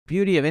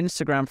beauty of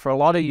Instagram for a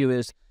lot of you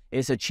is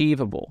it's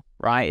achievable,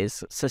 right?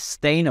 It's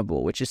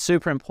sustainable, which is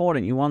super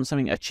important. You want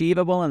something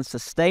achievable and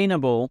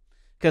sustainable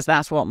because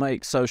that's what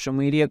makes social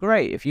media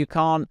great. If you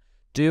can't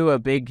do a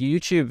big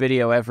YouTube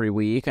video every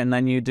week and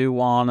then you do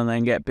one and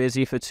then get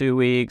busy for 2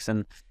 weeks,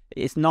 and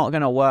it's not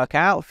going to work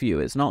out for you.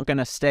 It's not going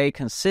to stay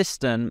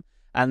consistent,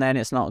 and then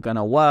it's not going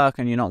to work,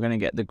 and you're not going to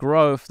get the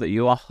growth that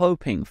you are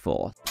hoping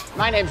for.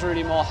 My name's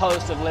Rudy Mawer,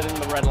 host of Living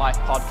the Red Life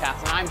podcast,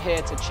 and I'm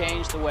here to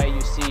change the way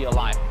you see your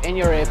life in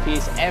your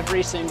earpiece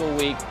every single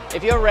week.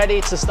 If you're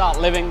ready to start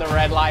living the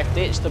red life,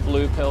 ditch the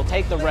blue pill,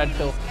 take the red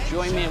pill,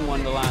 join me in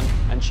Wonderland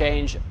and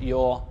change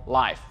your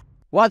life.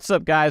 What's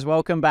up, guys?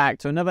 Welcome back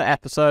to another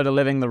episode of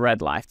Living the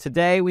Red Life.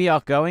 Today we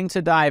are going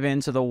to dive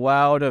into the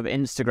world of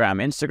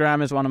Instagram.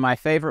 Instagram is one of my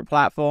favorite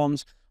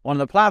platforms, one of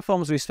the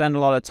platforms we spend a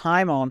lot of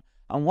time on,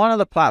 and one of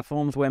the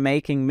platforms we're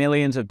making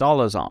millions of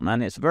dollars on.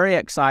 And it's a very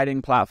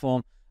exciting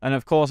platform. And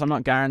of course, I'm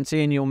not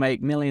guaranteeing you'll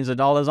make millions of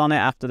dollars on it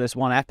after this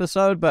one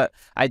episode, but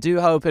I do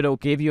hope it'll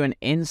give you an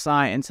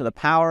insight into the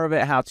power of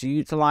it, how to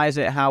utilize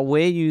it, how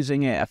we're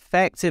using it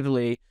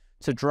effectively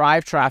to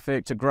drive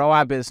traffic, to grow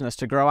our business,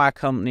 to grow our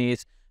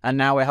companies. And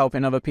now we're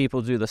helping other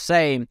people do the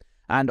same.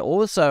 And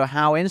also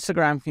how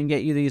Instagram can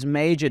get you these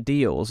major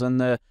deals and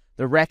the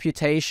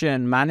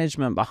reputation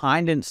management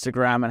behind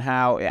Instagram and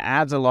how it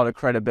adds a lot of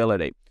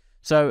credibility.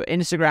 So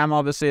Instagram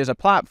obviously is a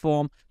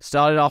platform,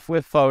 started off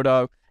with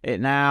photo. It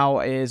now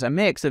is a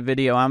mix of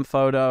video and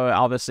photo.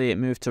 Obviously it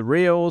moved to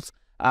Reels.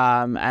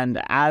 And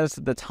as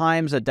the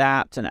times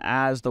adapt and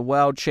as the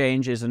world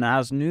changes and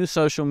as new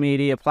social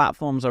media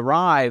platforms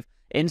arrive,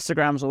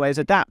 Instagram's always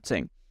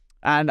adapting.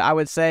 And I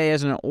would say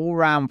as an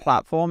all-round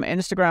platform,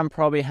 Instagram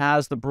probably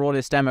has the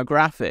broadest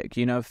demographic.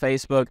 You know,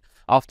 Facebook,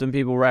 often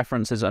people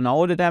reference as an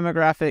older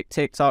demographic,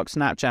 TikTok,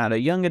 Snapchat, a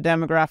younger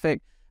demographic.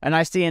 And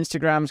I see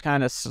Instagram's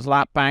kind of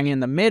slap bang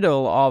in the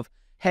middle of,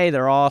 hey,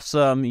 there are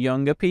some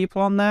younger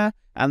people on there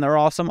and there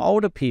are some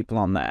older people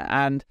on there.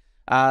 And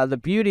the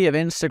beauty of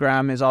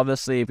Instagram is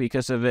obviously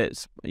because of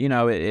its, you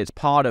know, it's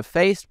part of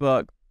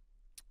Facebook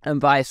and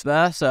vice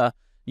versa.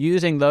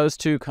 Using those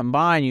two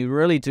combined, you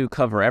really do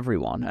cover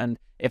everyone. And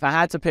if I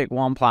had to pick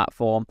one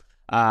platform,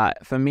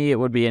 for me, it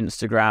would be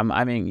Instagram.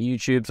 I mean,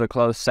 YouTube's a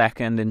close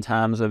second in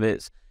terms of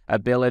its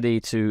ability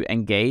to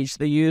engage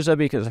the user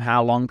because of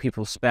how long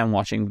people spend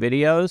watching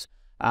videos.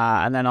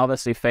 And then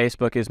obviously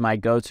Facebook is my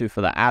go-to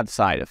for the ad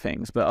side of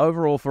things. But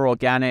overall for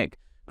organic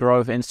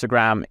growth,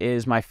 Instagram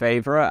is my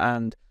favorite.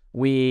 And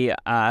we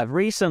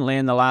recently,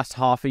 in the last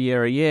half a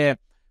year,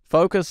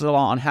 focused a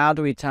lot on how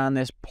do we turn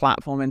this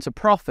platform into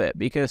profit.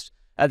 Because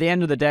at the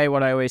end of the day,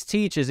 what I always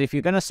teach is if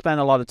you're going to spend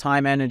a lot of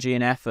time, energy,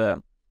 and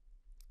effort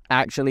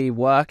actually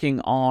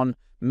working on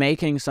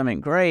making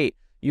something great,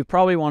 you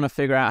probably want to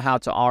figure out how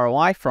to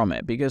ROI from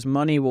it because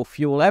money will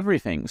fuel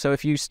everything. So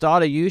if you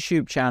start a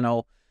YouTube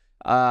channel,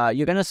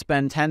 you're going to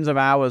spend tens of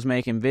hours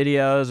making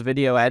videos,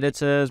 video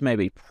editors,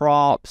 maybe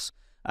props,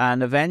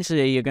 and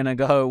eventually you're going to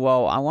go,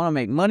 well, I want to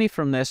make money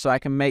from this so I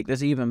can make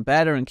this even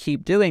better and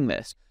keep doing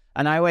this.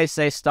 And I always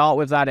say start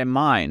with that in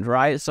mind,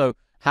 right? So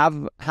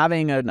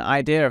having an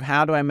idea of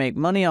how do I make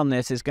money on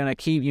this is going to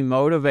keep you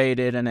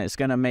motivated, and it's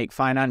going to make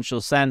financial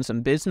sense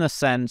and business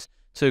sense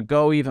to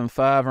go even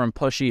further and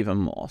push even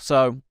more.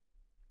 So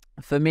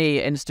for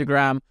me,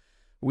 Instagram,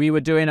 we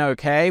were doing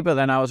okay, but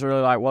then I was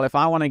really like, well, if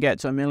I want to get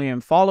to 1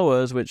 million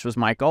followers, which was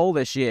my goal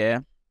this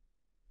year,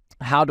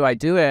 how do I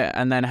do it?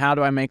 And then how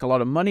do I make a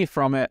lot of money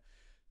from it?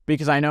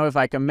 Because I know if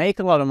I can make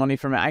a lot of money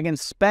from it, I can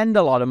spend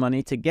a lot of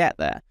money to get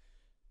there.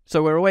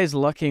 So we're always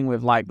looking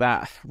with like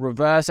that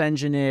reverse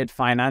engineered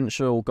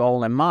financial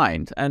goal in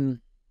mind. And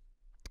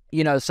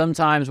you know,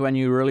 sometimes when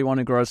you really want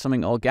to grow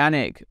something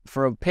organic,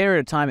 for a period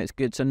of time, it's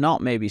good to not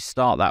maybe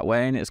start that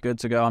way. And it's good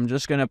to go, I'm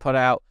just going to put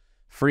out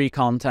free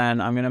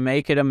content. I'm going to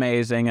make it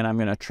amazing and I'm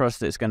going to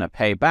trust it's going to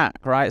pay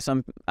back, right?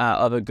 Some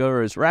other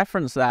gurus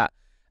reference that.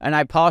 And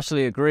I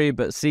partially agree,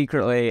 but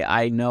secretly,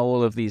 I know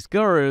all of these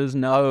gurus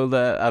know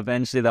that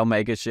eventually they'll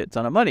make a shit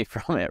ton of money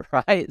from it,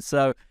 right?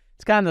 So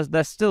it's kind of,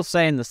 they're still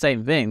saying the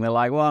same thing. They're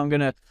like, well, I'm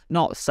going to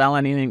not sell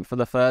anything for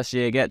the first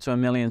year, get to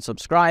 1 million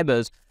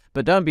subscribers.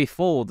 But don't be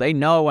fooled. They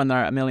know when they're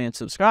at 1 million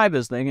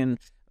subscribers, they can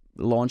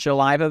launch a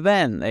live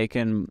event. They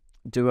can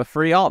do a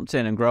free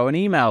opt-in and grow an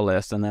email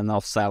list, and then they'll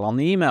sell on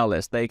the email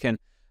list. They can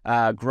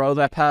grow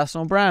their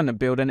personal brand and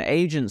build an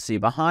agency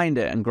behind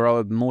it and grow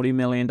a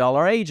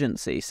multi-million-dollar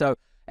agency. So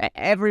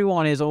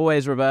everyone is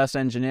always reverse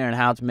engineering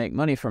how to make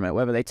money from it,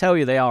 whether they tell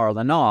you they are or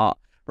they're not,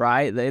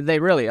 right? They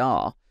really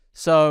are.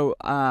 So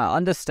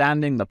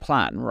understanding the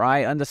plan,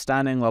 right?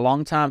 Understanding the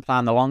long-term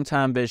plan, the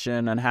long-term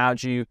vision, and how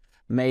do you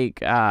make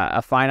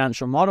a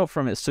financial model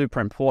from it is super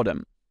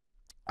important.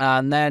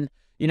 And then,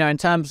 you know, in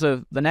terms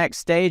of the next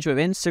stage with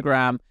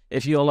Instagram,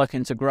 if you're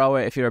looking to grow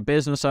it, if you're a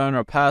business owner,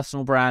 a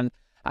personal brand,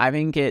 I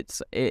think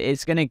it's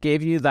going to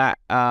give you that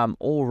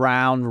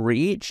all-round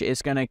reach.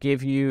 It's going to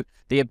give you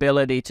the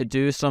ability to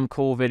do some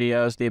cool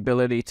videos, the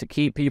ability to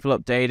keep people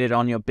updated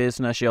on your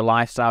business, your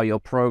lifestyle, your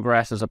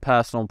progress as a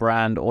personal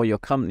brand or your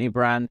company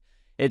brand.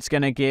 It's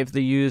going to give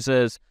the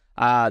users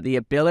the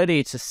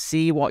ability to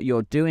see what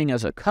you're doing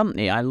as a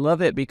company. I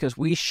love it because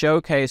we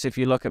showcase, if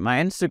you look at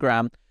my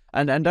Instagram,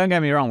 and don't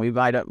get me wrong,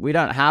 we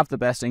don't have the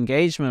best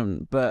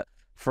engagement, but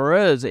for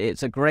us,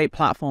 it's a great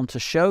platform to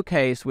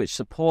showcase, which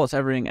supports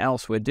everything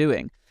else we're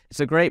doing. It's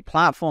a great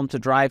platform to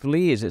drive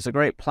leads. It's a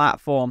great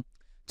platform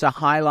to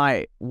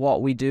highlight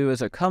what we do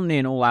as a company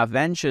and all our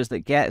ventures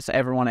that gets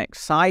everyone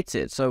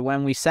excited. So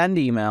when we send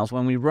emails,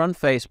 when we run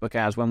Facebook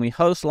ads, when we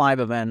host live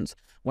events,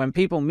 when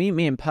people meet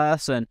me in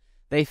person,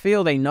 they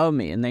feel they know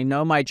me and they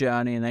know my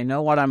journey and they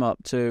know what I'm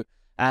up to.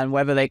 And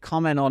whether they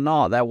comment or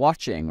not, they're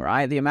watching,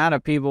 right? The amount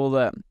of people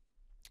that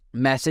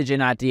message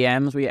in our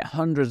DMs, we get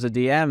hundreds of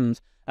DMs,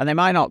 and they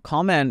might not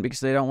comment because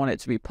they don't want it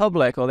to be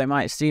public, or they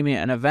might see me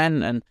at an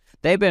event and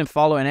they've been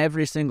following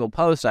every single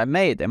post I've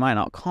made. They might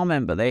not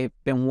comment, but they've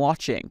been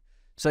watching.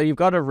 So you've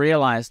got to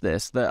realize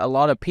this, that a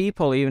lot of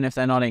people, even if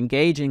they're not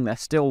engaging, they're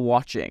still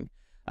watching.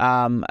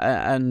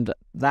 And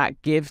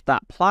that gives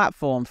that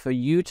platform for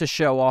you to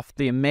show off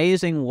the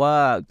amazing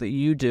work that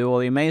you do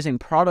or the amazing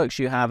products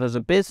you have as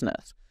a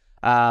business.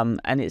 And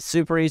it's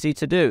super easy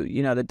to do.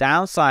 You know, the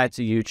downside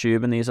to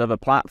YouTube and these other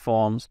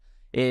platforms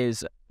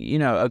is, you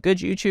know, a good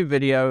YouTube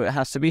video, it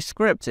has to be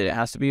scripted. It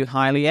has to be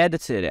highly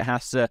edited. It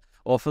has to,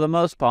 or for the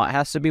most part, it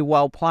has to be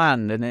well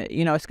planned. And, it,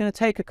 you know, it's going to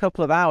take a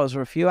couple of hours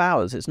or a few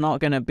hours. It's not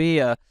going to be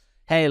a,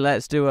 hey,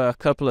 let's do a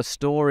couple of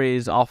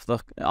stories off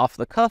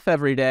the cuff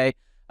every day.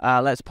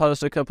 Let's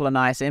post a couple of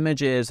nice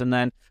images and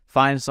then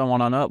find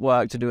someone on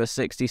Upwork to do a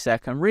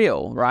 60-second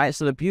reel, right?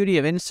 So the beauty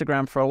of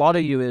Instagram for a lot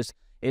of you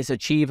is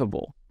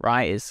achievable,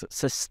 right? It's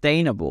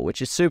sustainable,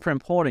 which is super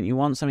important. You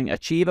want something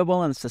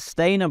achievable and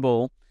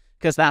sustainable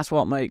because that's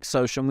what makes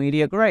social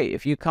media great.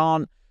 If you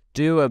can't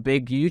do a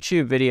big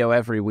YouTube video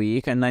every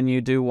week and then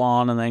you do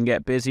one and then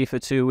get busy for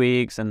 2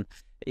 weeks, and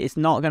it's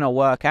not going to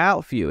work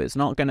out for you. It's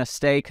not going to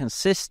stay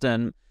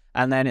consistent,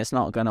 and then it's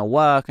not going to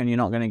work and you're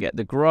not going to get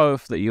the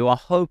growth that you are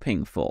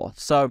hoping for.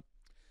 So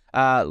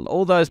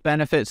all those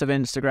benefits of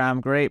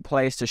Instagram, great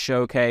place to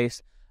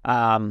showcase.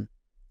 And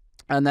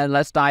then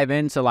let's dive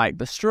into like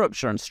the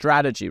structure and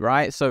strategy,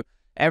 right? So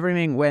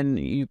everything when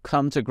you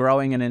come to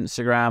growing an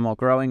Instagram or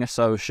growing a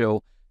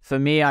social, for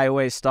me, I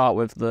always start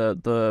with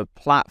the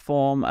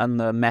platform and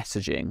the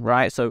messaging,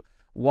 right? So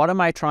what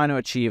am I trying to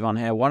achieve on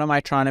here? What am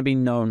I trying to be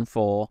known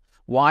for?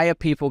 Why are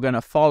people going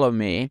to follow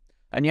me?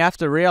 And you have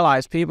to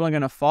realize people are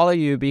going to follow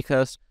you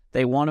because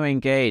they want to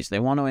engage,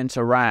 they want to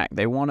interact,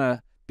 they want to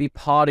be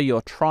part of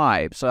your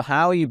tribe. So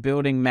how are you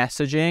building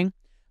messaging?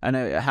 And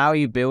how are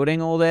you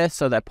building all this?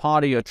 So they're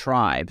part of your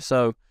tribe.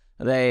 So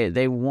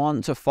they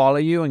want to follow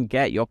you and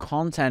get your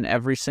content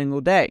every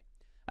single day.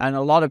 And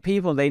a lot of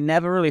people, they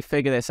never really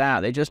figure this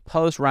out. They just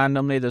post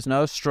randomly. There's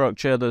no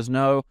structure. There's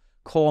no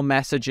core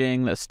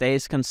messaging that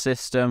stays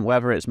consistent,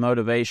 whether it's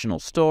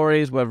motivational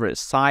stories, whether it's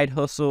side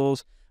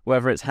hustles,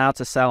 whether it's how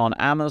to sell on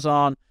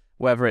Amazon,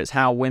 whether it's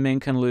how women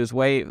can lose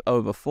weight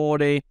over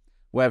 40,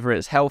 whether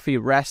it's healthy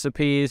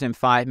recipes in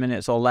 5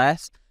 minutes or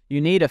less. You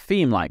need a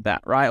theme like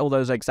that, right? All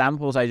those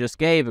examples I just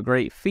gave are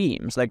great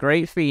themes. They're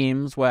great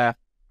themes where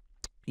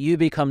you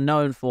become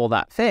known for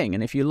that thing.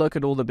 And if you look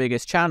at all the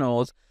biggest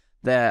channels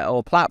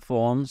or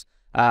platforms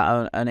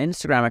and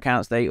Instagram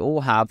accounts, they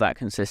all have that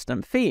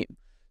consistent theme.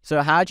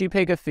 So how do you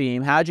pick a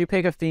theme? How do you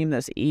pick a theme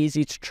that's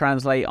easy to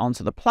translate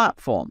onto the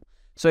platform?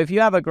 So if you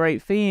have a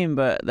great theme,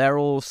 but they're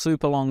all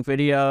super long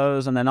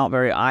videos and they're not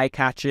very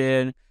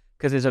eye-catching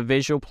because it's a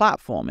visual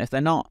platform. If they're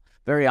not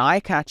very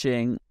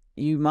eye-catching,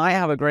 you might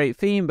have a great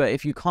theme, but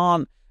if you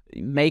can't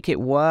make it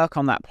work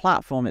on that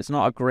platform, it's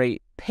not a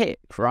great pick,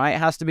 right? It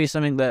has to be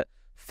something that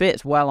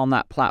fits well on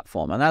that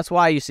platform. And that's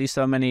why you see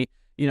so many,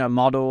 you know,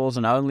 models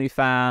and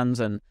OnlyFans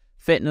and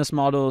fitness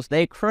models.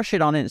 They crush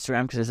it on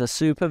Instagram because it's a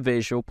super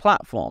visual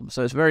platform.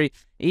 So it's very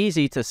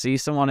easy to see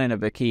someone in a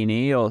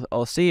bikini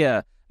or see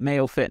a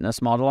male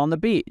fitness model on the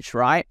beach,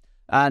 right?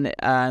 And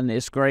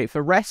it's great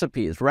for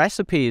recipes.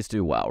 Recipes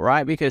do well,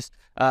 right? Because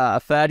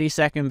a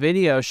 30-second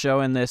video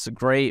showing this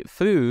great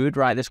food,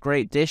 right? This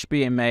great dish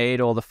being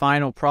made or the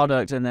final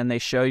product, and then they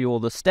show you all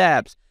the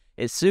steps.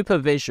 It's super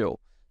visual.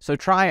 So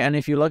try it. And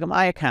if you look at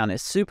my account,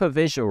 it's super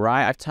visual,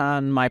 right? I've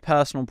turned my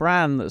personal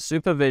brand that's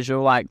super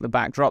visual, like the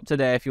backdrop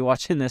today, if you're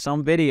watching this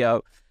on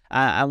video.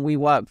 And we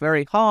work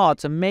very hard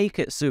to make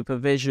it super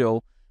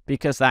visual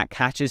because that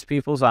catches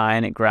people's eye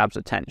and it grabs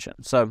attention.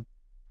 So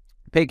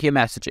pick your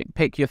messaging,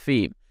 pick your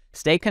theme,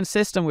 stay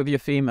consistent with your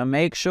theme, and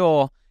make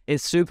sure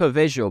it's super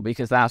visual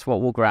because that's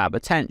what will grab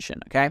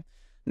attention, okay?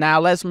 Now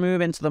let's move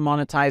into the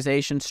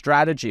monetization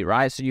strategy,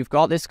 right? So you've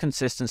got this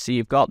consistency,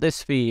 you've got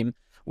this theme.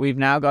 We've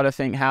now got to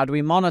think, how do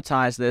we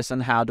monetize this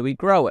and how do we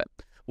grow it?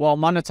 Well,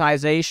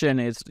 monetization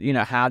is, you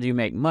know, how do you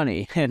make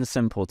money in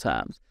simple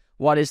terms?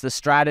 What is the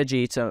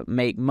strategy to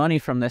make money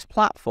from this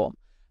platform?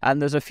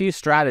 And there's a few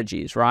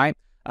strategies, right?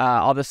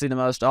 Obviously, the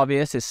most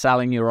obvious is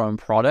selling your own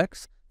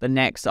products. The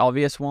next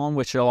obvious one,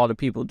 which a lot of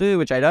people do,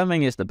 which I don't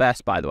think is the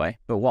best, by the way,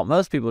 but what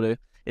most people do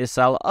is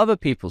sell other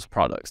people's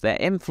products. They're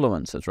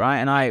influencers, right?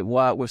 And I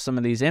work with some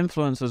of these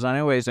influencers and I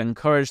always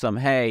encourage them,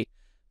 hey,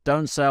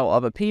 don't sell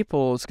other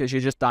people's because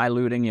you're just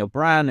diluting your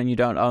brand and you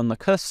don't own the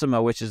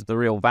customer, which is the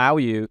real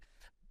value.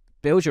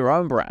 Build your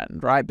own brand,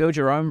 right? Build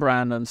your own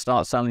brand and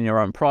start selling your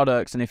own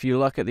products. And if you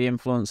look at the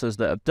influencers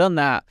that have done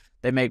that,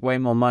 they make way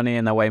more money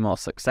and they're way more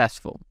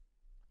successful.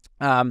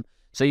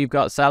 So you've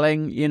got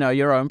selling,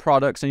 your own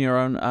products and your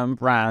own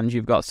brand.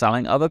 You've got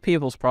selling other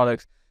people's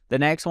products. The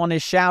next one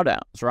is shout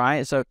outs,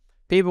 right? So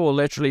people will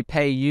literally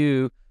pay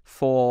you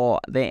for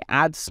the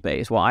ad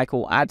space, what I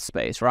call ad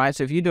space, right?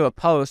 So if you do a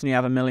post and you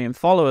have 1 million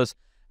followers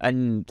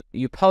and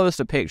you post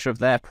a picture of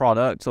their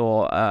product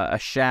or a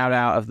shout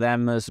out of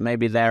them as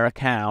maybe their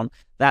account,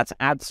 that's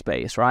ad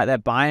space, right? They're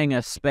buying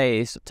a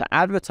space to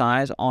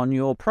advertise on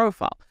your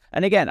profile.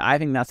 And again, I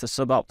think that's a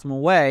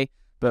suboptimal way,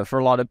 but for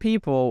a lot of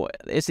people,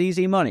 it's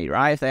easy money,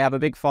 right? If they have a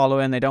big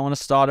following, they don't want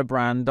to start a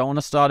brand, don't want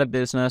to start a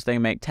business, they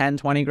can make 10,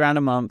 20 grand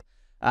a month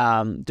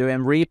doing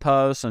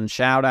reposts and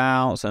shout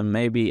outs and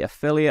maybe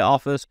affiliate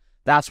offers.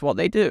 That's what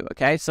they do,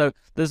 okay? So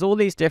there's all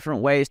these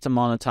different ways to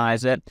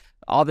monetize it.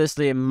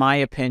 Obviously, in my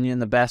opinion,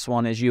 the best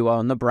one is you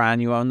own the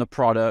brand, you own the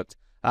product.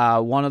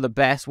 One of the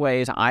best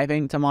ways I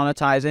think to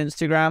monetize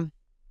Instagram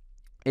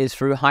is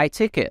through high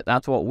ticket.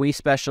 That's what we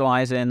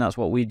specialize in, that's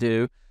what we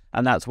do,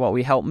 and that's what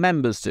we help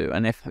members do.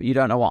 And if you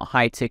don't know what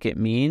high ticket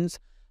means,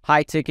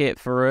 high ticket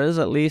for us,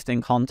 at least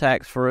in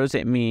context, for us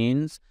it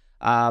means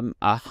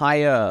a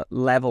higher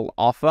level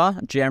offer,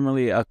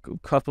 generally a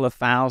couple of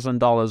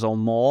 $1,000s or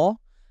more.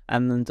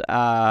 And,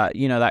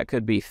 that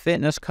could be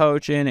fitness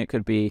coaching, it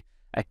could be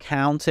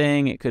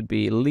accounting, it could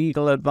be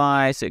legal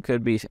advice, it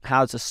could be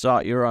how to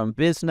start your own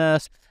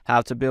business,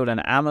 how to build an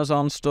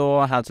Amazon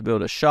store, how to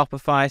build a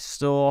Shopify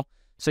store.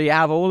 So you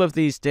have all of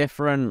these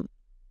different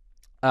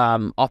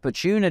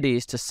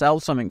opportunities to sell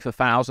something for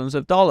thousands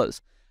of dollars.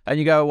 And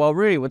you go, well,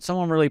 really, would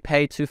someone really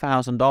pay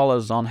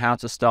 $2,000 on how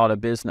to start a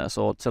business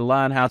or to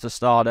learn how to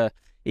start a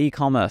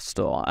e-commerce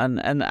store?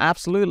 And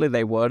absolutely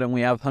they would, and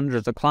we have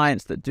hundreds of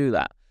clients that do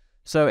that.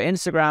 So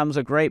Instagram's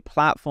a great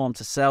platform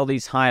to sell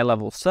these high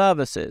level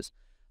services.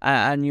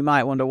 And you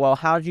might wonder, well,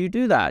 how do you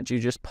do that? Do you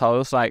just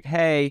post like,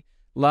 hey,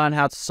 learn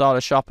how to start a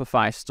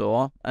Shopify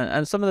store?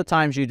 And some of the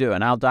times you do,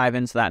 and I'll dive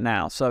into that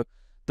now. So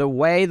the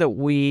way that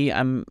we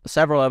and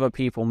several other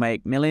people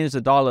make millions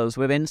of dollars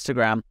with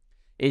Instagram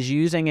is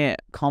using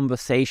it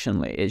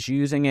conversationally. It's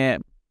using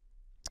it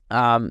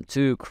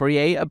to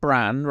create a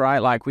brand, right?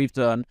 Like we've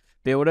done,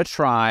 build a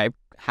tribe,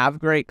 have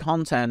great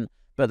content,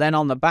 but then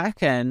on the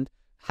back end,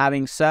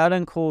 having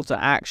certain call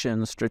to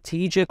action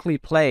strategically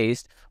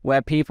placed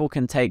where people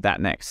can take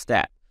that next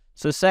step.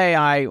 So say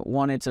I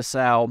wanted to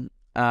sell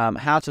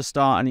how to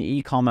start an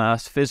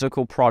e-commerce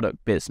physical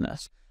product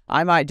business.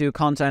 I might do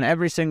content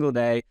every single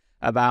day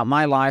about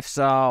my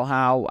lifestyle,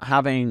 how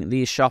having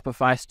these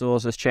Shopify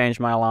stores has changed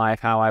my life,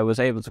 how I was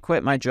able to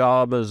quit my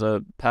job as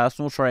a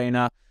personal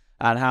trainer,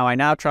 and how I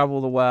now travel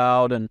the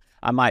world. And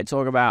I might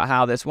talk about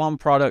how this one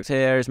product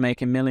here is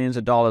making millions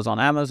of dollars on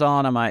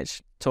Amazon. I might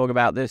talk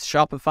about this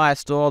Shopify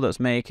store that's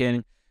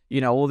making,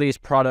 all these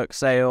product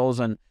sales.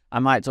 And I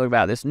might talk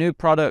about this new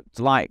product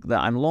like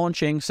that I'm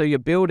launching. So you're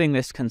building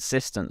this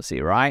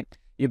consistency, right?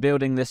 You're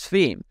building this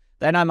theme.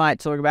 Then I might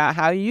talk about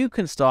how you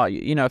can start,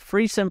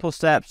 3 simple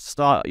steps to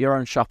start your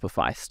own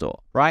Shopify store,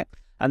 right?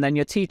 And then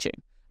you're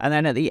teaching. And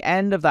then at the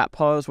end of that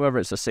post, whether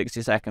it's a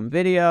 60-second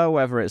video,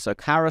 whether it's a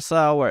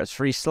carousel, where it's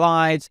 3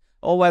 slides,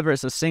 or whether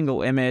it's a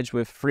single image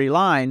with 3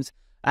 lines,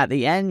 at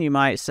the end you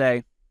might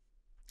say,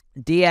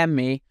 DM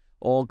me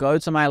or go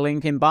to my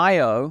link in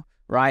bio,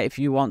 right? If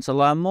you want to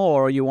learn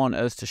more or you want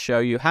us to show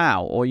you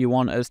how, or you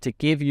want us to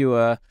give you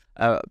a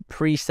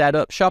pre-set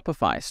up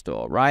Shopify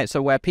store, right?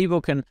 So where people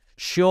can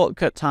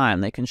shortcut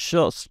time, they can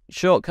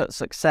shortcut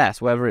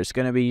success, whether it's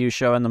going to be you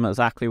showing them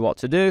exactly what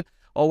to do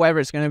or whether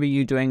it's going to be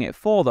you doing it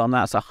for them.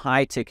 That's a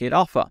high ticket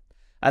offer.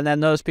 And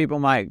then those people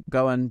might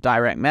go and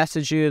direct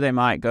message you. They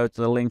might go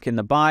to the link in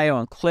the bio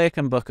and click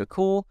and book a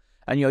call.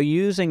 And you're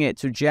using it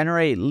to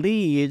generate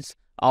leads.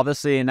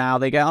 Obviously, now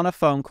they get on a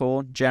phone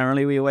call.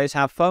 Generally, we always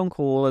have phone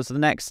call as the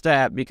next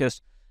step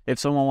because if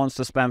someone wants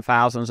to spend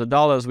thousands of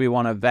dollars, we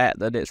want to vet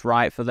that it's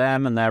right for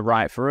them and they're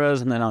right for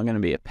us and they're not going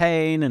to be a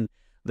pain and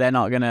they're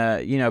not going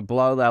to,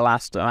 blow their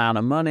last amount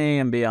of money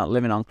and be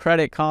living on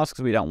credit cards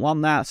because we don't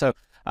want that. So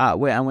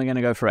we're going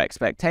to go for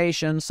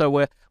expectations. So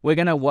we're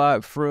going to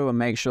work through and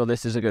make sure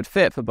this is a good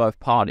fit for both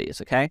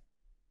parties, okay?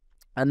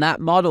 And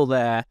that model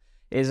there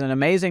is an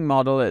amazing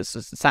model. It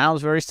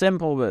sounds very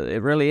simple, but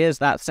it really is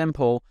that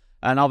simple.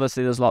 And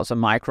obviously there's lots of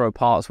micro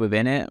parts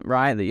within it,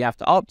 right, that you have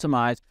to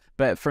optimize.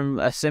 But from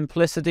a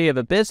simplicity of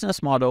a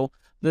business model,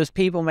 there's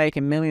people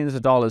making millions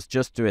of dollars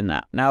just doing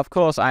that. Now, of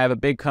course, I have a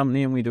big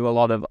company and we do a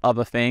lot of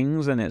other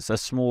things, and it's a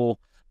small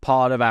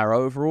part of our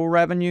overall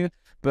revenue.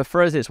 But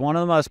for us, it's one of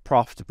the most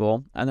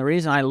profitable. And the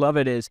reason I love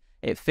it is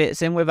it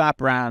fits in with our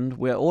brand.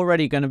 We're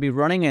already going to be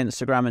running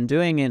Instagram and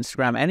doing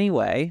Instagram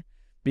anyway,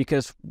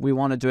 because we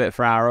want to do it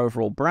for our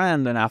overall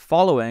brand and our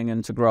following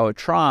and to grow a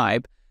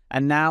tribe.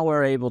 And now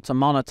we're able to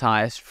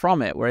monetize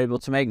from it. We're able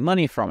to make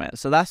money from it.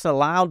 So that's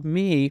allowed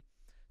me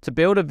to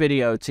build a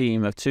video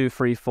team of 2,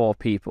 3, 4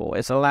 people.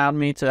 It's allowed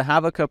me to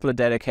have a couple of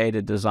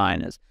dedicated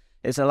designers.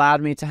 It's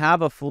allowed me to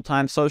have a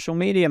full-time social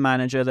media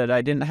manager that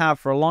I didn't have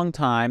for a long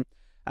time.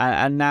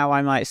 And now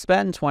I might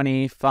spend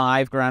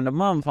 25 grand a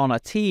month on a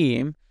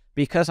team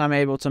because I'm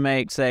able to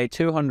make, say,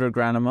 200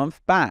 grand a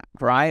month back,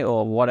 right?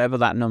 Or whatever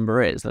that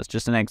number is. That's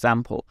just an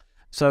example.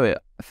 So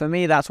for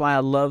me, that's why I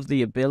love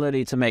the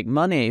ability to make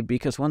money,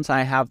 because once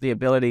I have the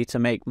ability to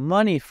make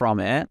money from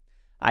it,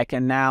 I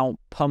can now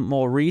pump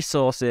more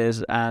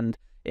resources and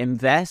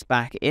invest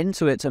back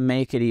into it to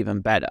make it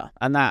even better.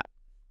 And that,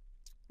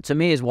 to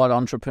me, is what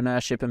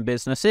entrepreneurship and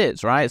business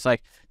is, right? It's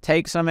like,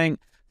 take something,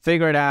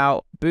 figure it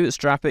out,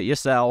 bootstrap it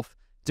yourself,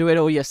 do it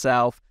all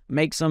yourself,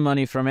 make some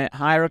money from it,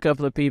 hire a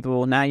couple of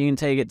people. Now you can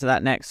take it to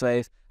that next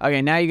phase.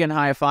 Okay, now you can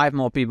hire 5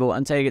 more people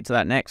and take it to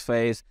that next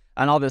phase.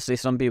 And obviously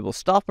some people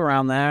stop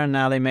around there and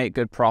now they make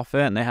good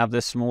profit and they have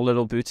this small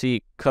little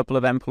boutique couple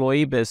of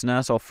employee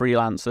business or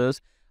freelancers.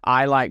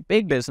 I like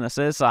big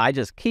businesses, so I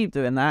just keep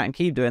doing that and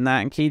keep doing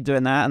that and keep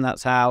doing that. And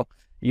that's how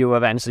you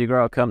eventually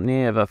grow a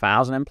company of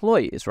 1,000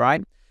 employees,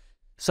 right?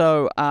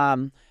 So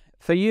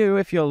for you,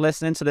 if you're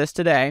listening to this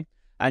today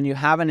and you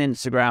have an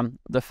Instagram,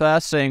 the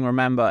first thing,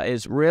 remember,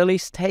 is really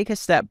take a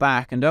step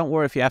back. And don't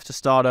worry if you have to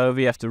start over,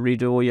 you have to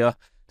redo all your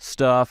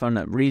stuff and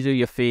redo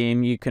your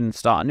theme. You can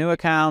start a new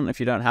account if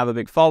you don't have a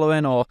big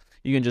following, or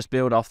you can just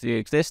build off the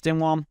existing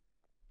one.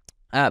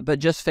 But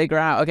just figure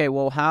out, okay,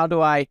 well, how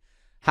do I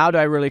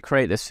really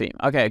create this theme?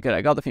 Okay, good,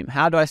 I got the theme.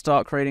 How do I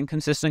start creating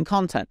consistent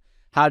content?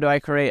 How do I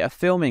create a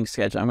filming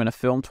schedule? I'm going to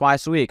film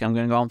twice a week. I'm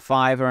going to go on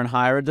Fiverr and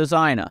hire a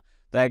designer.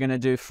 They're going to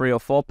do 3 or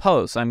 4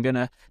 posts. I'm going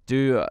to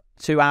do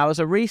 2 hours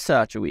of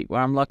research a week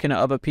where I'm looking at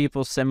other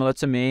people similar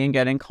to me and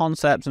getting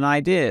concepts and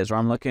ideas, or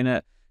I'm looking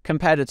at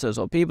competitors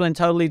or people in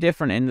totally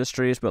different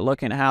industries, but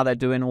looking at how they're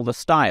doing all the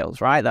styles,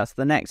 right? That's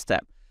the next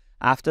step.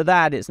 After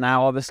that, it's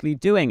now obviously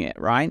doing it,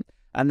 right?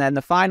 And then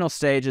the final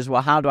stage is,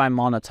 well, how do I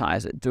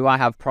monetize it? Do I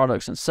have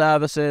products and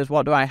services?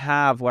 What do I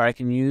have where I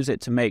can use it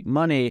to make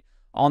money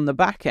on the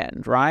back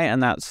end, right?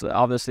 And that's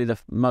obviously the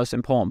most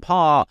important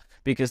part,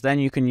 because then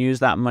you can use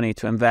that money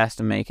to invest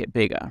and make it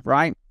bigger,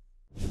 right?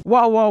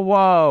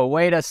 Whoa,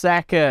 wait a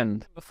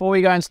second. Before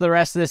we go into the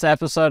rest of this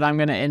episode, I'm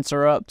going to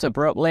interrupt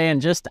abruptly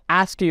and just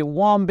ask you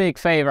one big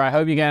favor. I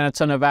hope you're getting a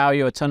ton of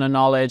value, a ton of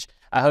knowledge.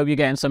 I hope you're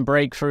getting some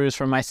breakthroughs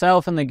from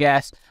myself and the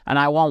guests, and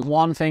I want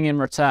one thing in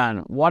return.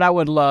 What I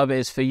would love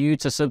is for you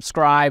to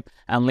subscribe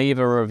and leave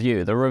a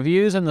review. The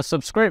reviews and the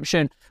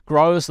subscription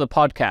grows the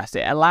podcast.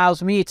 It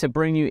allows me to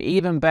bring you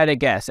even better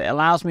guests. It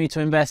allows me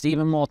to invest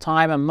even more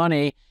time and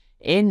money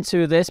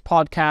into this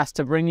podcast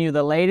to bring you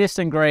the latest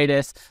and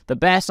greatest, the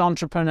best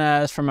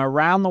entrepreneurs from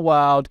around the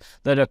world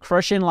that are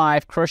crushing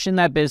life, crushing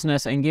their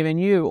business, and giving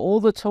you all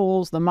the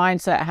tools, the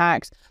mindset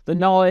hacks, the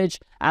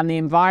knowledge, and the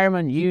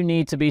environment you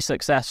need to be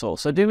successful.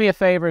 So do me a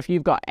favor, if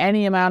you've got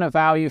any amount of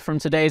value from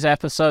today's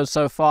episode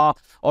so far,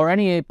 or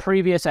any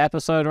previous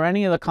episode, or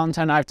any of the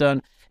content I've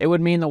done, it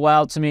would mean the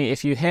world to me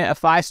if you hit a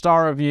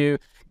 5-star review,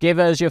 give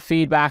us your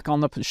feedback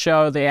on the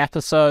show, the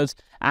episodes,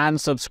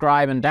 and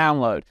subscribe and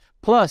download.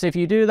 Plus, if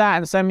you do that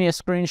and send me a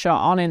screenshot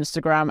on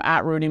Instagram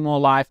at Rudy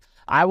Mawer Life,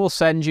 I will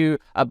send you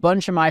a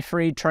bunch of my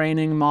free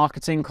training,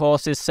 marketing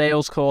courses,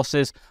 sales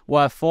courses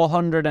worth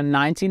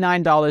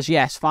 $499.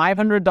 Yes,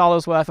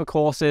 $500 worth of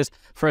courses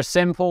for a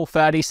simple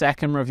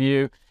 30-second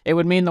review. It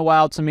would mean the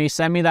world to me.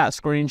 Send me that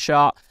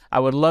screenshot. I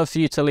would love for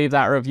you to leave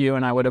that review,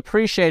 and I would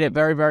appreciate it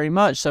very, very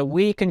much so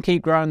we can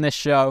keep growing this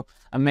show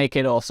and make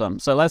it awesome.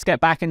 So let's get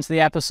back into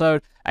the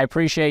episode. I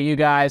appreciate you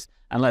guys,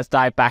 and let's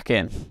dive back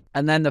in.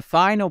 And then the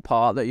final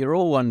part that you're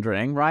all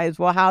wondering, right, is,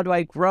 well, how do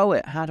I grow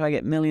it? How do I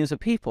get millions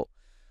of people?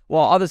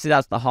 Well, obviously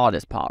that's the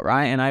hardest part,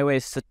 right? And I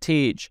always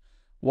teach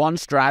one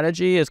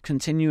strategy is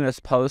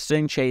continuous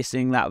posting,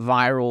 chasing that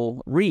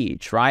viral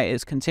reach, right?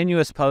 It's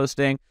continuous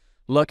posting,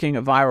 looking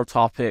at viral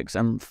topics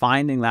and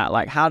finding that,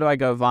 like, how do I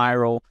go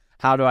viral?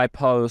 How do I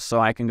post so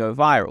I can go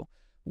viral?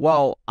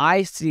 Well,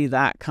 I see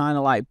that kind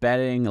of like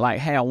betting, like,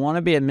 hey, I want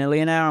to be a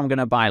millionaire, I'm going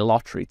to buy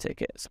lottery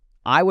tickets.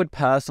 I would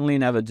personally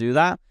never do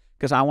that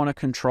because I want to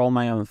control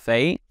my own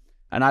fate,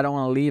 and I don't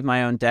want to leave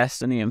my own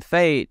destiny and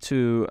fate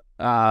to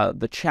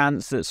the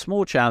chance, that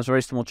small chance,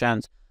 very small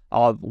chance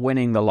of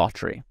winning the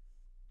lottery.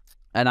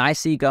 And I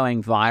see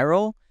going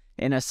viral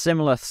in a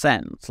similar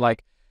sense.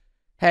 Like,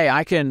 hey,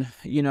 I can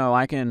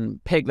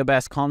pick the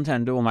best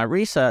content, do all my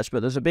research,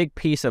 but there's a big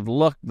piece of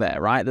luck there,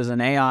 right? There's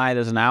an AI,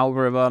 there's an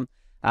algorithm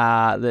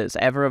that's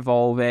ever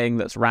evolving,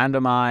 that's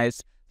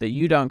randomized, that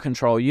you don't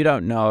control, you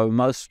don't know.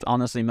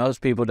 Honestly,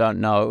 most people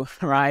don't know,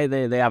 right?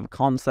 They have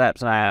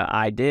concepts and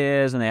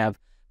ideas, and they have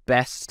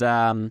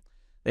the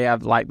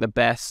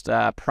best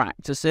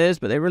practices,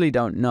 but they really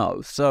don't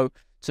know. So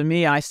to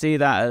me, I see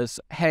that as,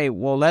 hey,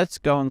 well, let's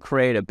go and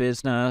create a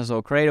business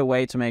or create a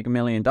way to make $1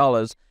 million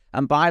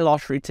and buy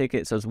lottery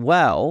tickets as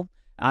well.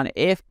 And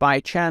if by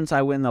chance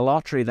I win the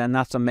lottery, then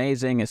that's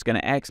amazing. It's going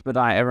to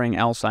expedite everything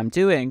else I'm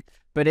doing.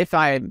 But if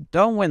I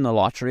don't win the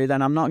lottery,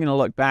 then I'm not going to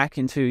look back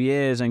in 2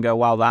 years and go,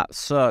 wow, that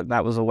sucked.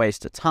 That was a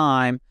waste of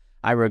time.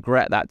 I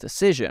regret that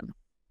decision.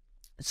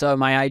 So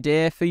my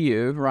idea for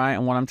you, right,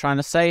 and what I'm trying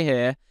to say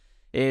here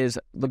is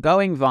the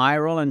going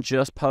viral and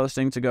just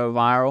posting to go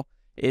viral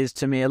is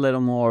to me a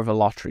little more of a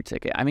lottery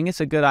ticket. I mean,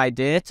 it's a good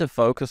idea to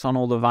focus on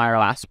all the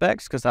viral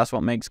aspects because that's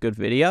what makes good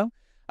video.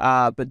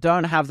 But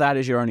don't have that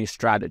as your only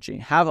strategy.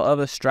 Have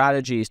other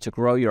strategies to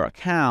grow your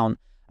account.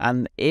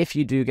 And if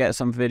you do get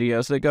some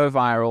videos that go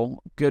viral,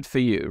 good for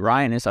you,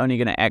 right? And it's only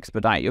going to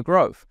expedite your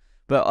growth.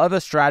 But other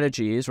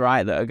strategies,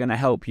 right, that are going to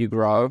help you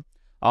grow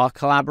are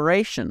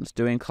collaborations,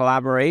 doing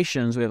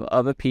collaborations with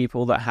other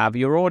people that have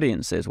your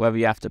audiences, whether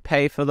you have to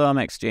pay for them,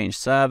 exchange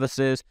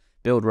services,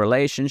 build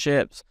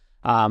relationships.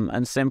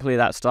 And simply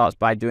that starts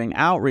by doing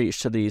outreach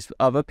to these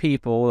other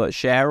people that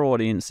share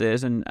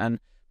audiences and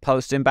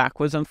posting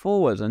backwards and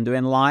forwards and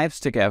doing lives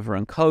together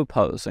and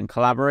co-posts and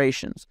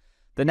collaborations.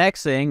 The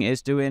next thing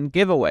is doing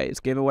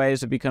giveaways.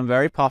 Giveaways have become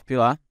very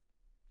popular,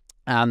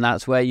 and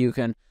that's where you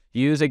can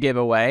use a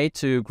giveaway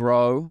to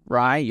grow,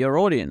 right, your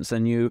audience.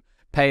 And you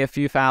pay a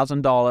few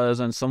 $1,000s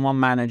and someone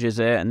manages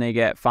it, and they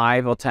get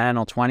 5 or 10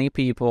 or 20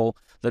 people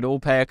that all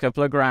pay a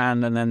couple of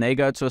grand, and then they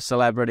go to a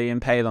celebrity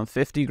and pay them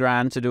 50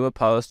 grand to do a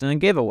post and a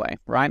giveaway,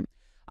 right?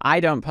 I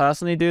don't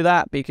personally do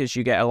that because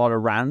you get a lot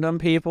of random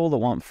people that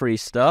want free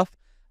stuff,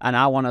 and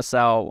I want to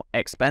sell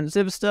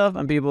expensive stuff,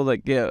 and people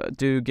that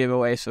do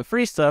giveaways for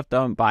free stuff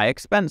don't buy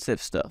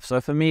expensive stuff.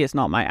 So for me, it's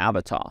not my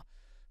avatar.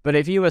 But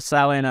if you were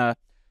selling a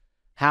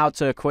how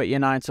to quit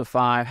your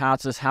 9-to-5, how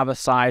to have a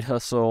side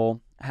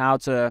hustle, how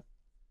to,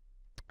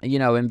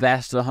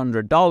 invest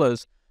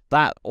 $100,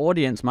 that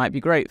audience might be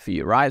great for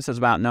you, right? So it's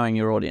about knowing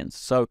your audience.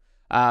 So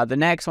the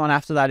next one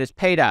after that is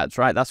paid ads,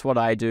 right? That's what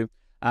I do.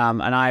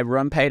 And I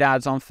run paid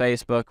ads on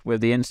Facebook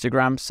with the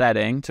Instagram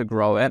setting to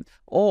grow it,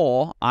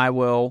 or I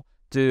will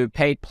do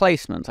paid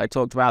placements. I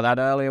talked about that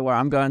earlier, where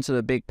I'm going to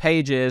the big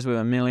pages with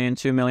 1 million,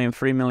 2 million,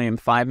 3 million,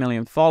 5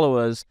 million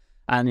followers,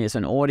 and it's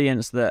an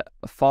audience that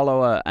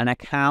follow an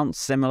account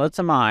similar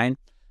to mine,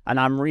 and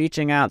I'm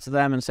reaching out to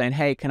them and saying,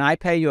 hey, can I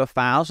pay you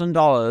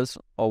 $1,000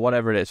 or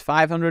whatever it is,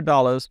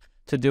 $500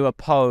 to do a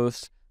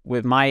post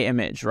with my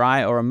image,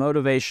 right? Or a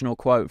motivational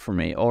quote from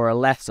me, or a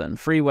lesson,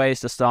 3 ways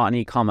to start an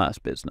e-commerce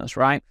business,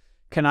 right?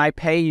 Can I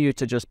pay you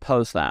to just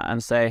post that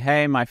and say,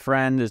 hey, my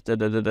friend is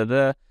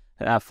da-da-da-da-da,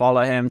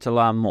 follow him to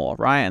learn more,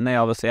 right? And they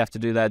obviously have to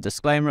do their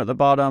disclaimer at the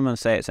bottom and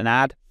say it's an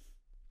ad.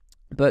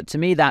 But to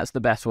me, that's the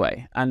best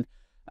way. And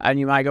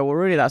you might go, well,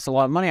 Rudy, that's a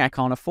lot of money. I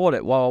can't afford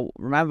it. Well,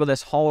 remember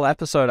this whole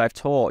episode I've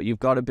taught, you've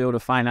got to build a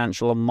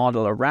financial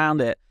model around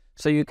it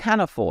so you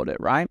can afford it,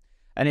 right?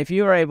 And if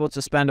you are able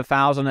to spend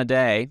 $1,000 a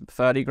day,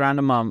 30 grand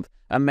a month,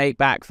 and make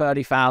back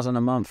 30,000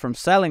 a month from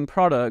selling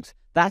products,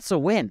 that's a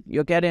win.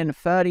 You're getting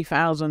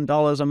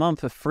 $30,000 a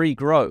month of free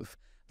growth.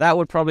 That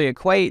would probably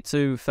equate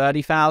to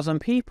 30,000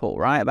 people,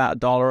 right? About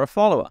 $1 a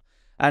follower.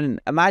 And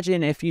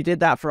imagine if you did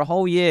that for a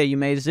whole year, you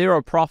made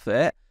 0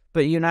 profit,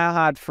 but you now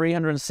had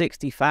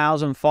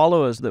 360,000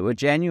 followers that were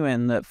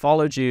genuine, that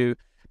followed you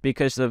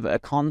because of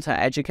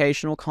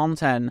educational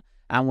content,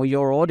 and were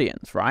your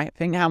audience, right?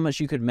 Think how much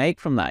you could make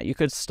from that. You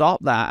could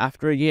stop that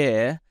after a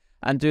year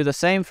and do the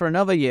same for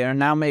another year and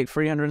now make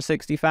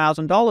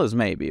 $360,000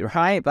 maybe,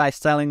 right? By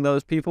selling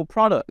those people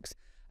products.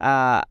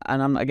 And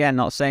I'm, again,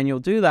 not saying you'll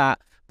do that,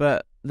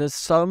 but there's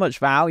so much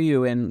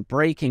value in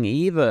breaking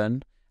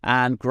even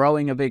and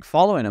growing a big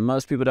following. And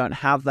most people don't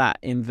have that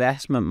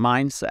investment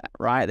mindset,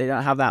 right? They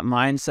don't have that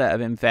mindset of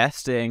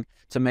investing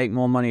to make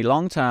more money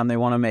long term. They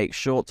want to make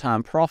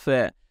short-term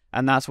profit.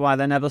 And that's why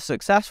they're never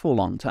successful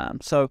long term.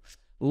 So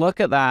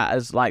look at that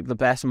as like the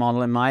best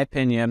model, in my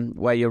opinion,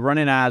 where you're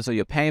running ads or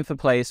you're paying for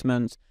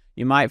placements.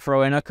 You might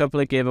throw in a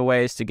couple of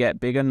giveaways to get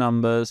bigger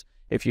numbers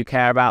if you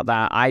care about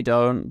that. I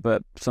don't,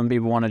 but some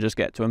people want to just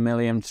get to 1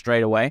 million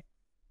straight away.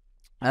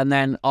 And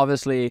then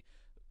obviously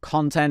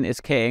content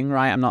is king,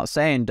 right? I'm not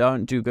saying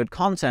don't do good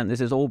content.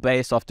 This is all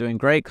based off doing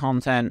great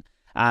content.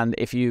 And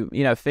if you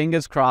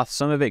fingers crossed,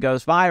 some of it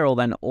goes viral,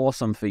 then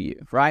awesome for you,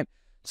 right?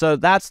 So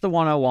that's the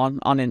 101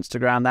 on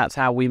Instagram. That's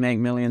how we make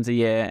millions a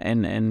year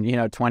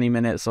in 20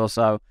 minutes or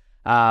so.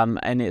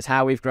 And it's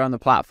how we've grown the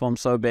platform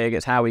so big.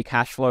 It's how we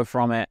cash flow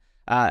from it.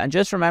 And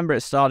just remember,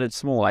 it started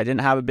small. I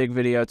didn't have a big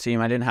video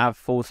team. I didn't have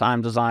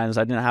full-time designers.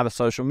 I didn't have a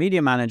social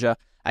media manager.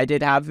 I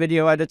did have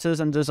video editors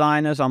and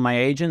designers on my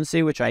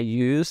agency, which I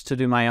used to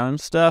do my own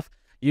stuff.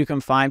 You can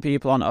find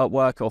people on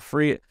Upwork or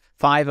Fiverr,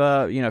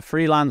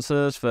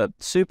 freelancers for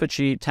super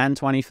cheap, $10,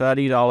 $20,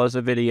 $30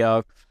 a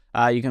video.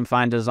 You can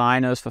find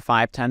designers for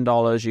 $5,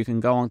 $10. You can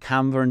go on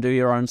Canva and do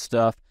your own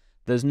stuff.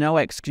 There's no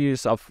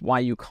excuse of why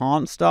you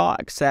can't start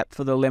except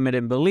for the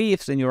limiting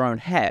beliefs in your own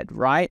head,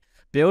 right?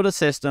 Build a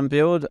system,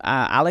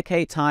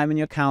 allocate time in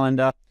your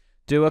calendar,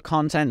 do a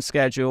content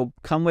schedule,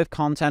 come with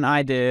content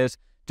ideas,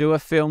 do a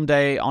film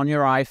day on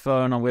your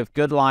iPhone or with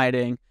good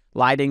lighting.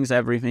 Lighting's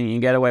everything. You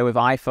can get away with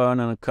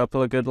iPhone and a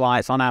couple of good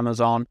lights on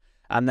Amazon,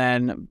 and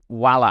then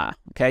voila,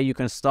 okay? You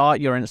can start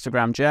your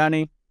Instagram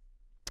journey.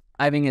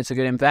 I think it's a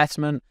good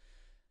investment.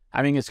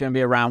 I think it's going to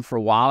be around for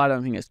a while. I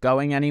don't think it's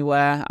going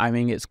anywhere. I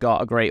think it's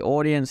got a great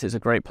audience. It's a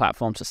great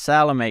platform to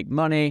sell and make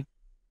money.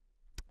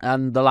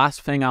 And the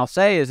last thing I'll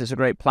say is it's a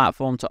great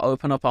platform to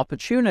open up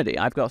opportunity.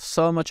 I've got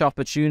so much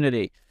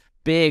opportunity,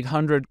 big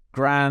 100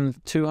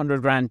 grand,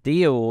 200 grand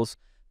deals,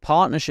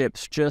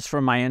 partnerships just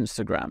from my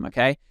Instagram,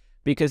 okay?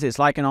 because it's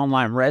like an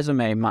online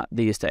resume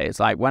these days.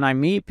 Like when I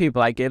meet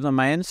people, I give them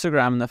my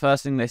Instagram, and the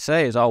first thing they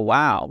say is, "Oh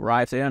wow,"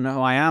 right? If they don't know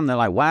who I am, they're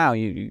like, "Wow,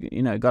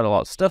 you know, got a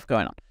lot of stuff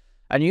going on."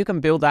 And you can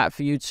build that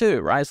for you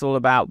too, right? It's all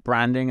about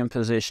branding and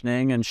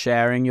positioning and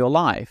sharing your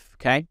life.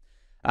 Okay.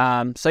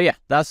 So yeah,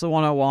 that's the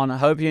 101. I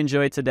hope you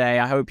enjoyed today.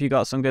 I hope you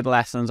got some good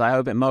lessons. I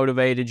hope it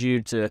motivated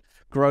you to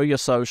grow your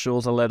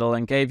socials a little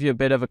and gave you a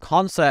bit of a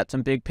concept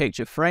and big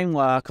picture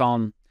framework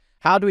on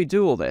how do we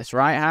do all this,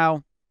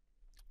 right?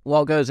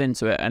 What goes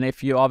into it. And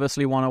if you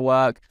obviously want to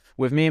work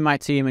with me and my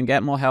team and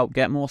get more help,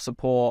 get more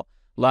support,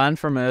 learn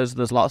from us,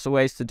 there's lots of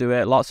ways to do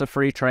it, lots of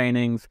free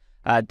trainings.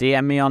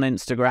 DM me on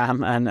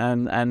Instagram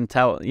and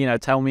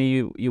tell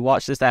me you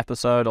watched this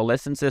episode or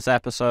listen to this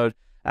episode,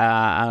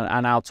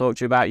 and I'll talk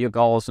to you about your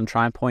goals and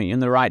try and point you in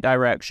the right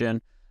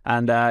direction.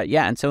 And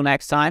yeah, until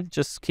next time,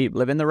 just keep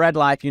living the red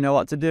life. You know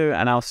what to do,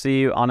 and I'll see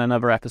you on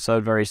another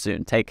episode very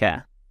soon. Take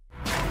care.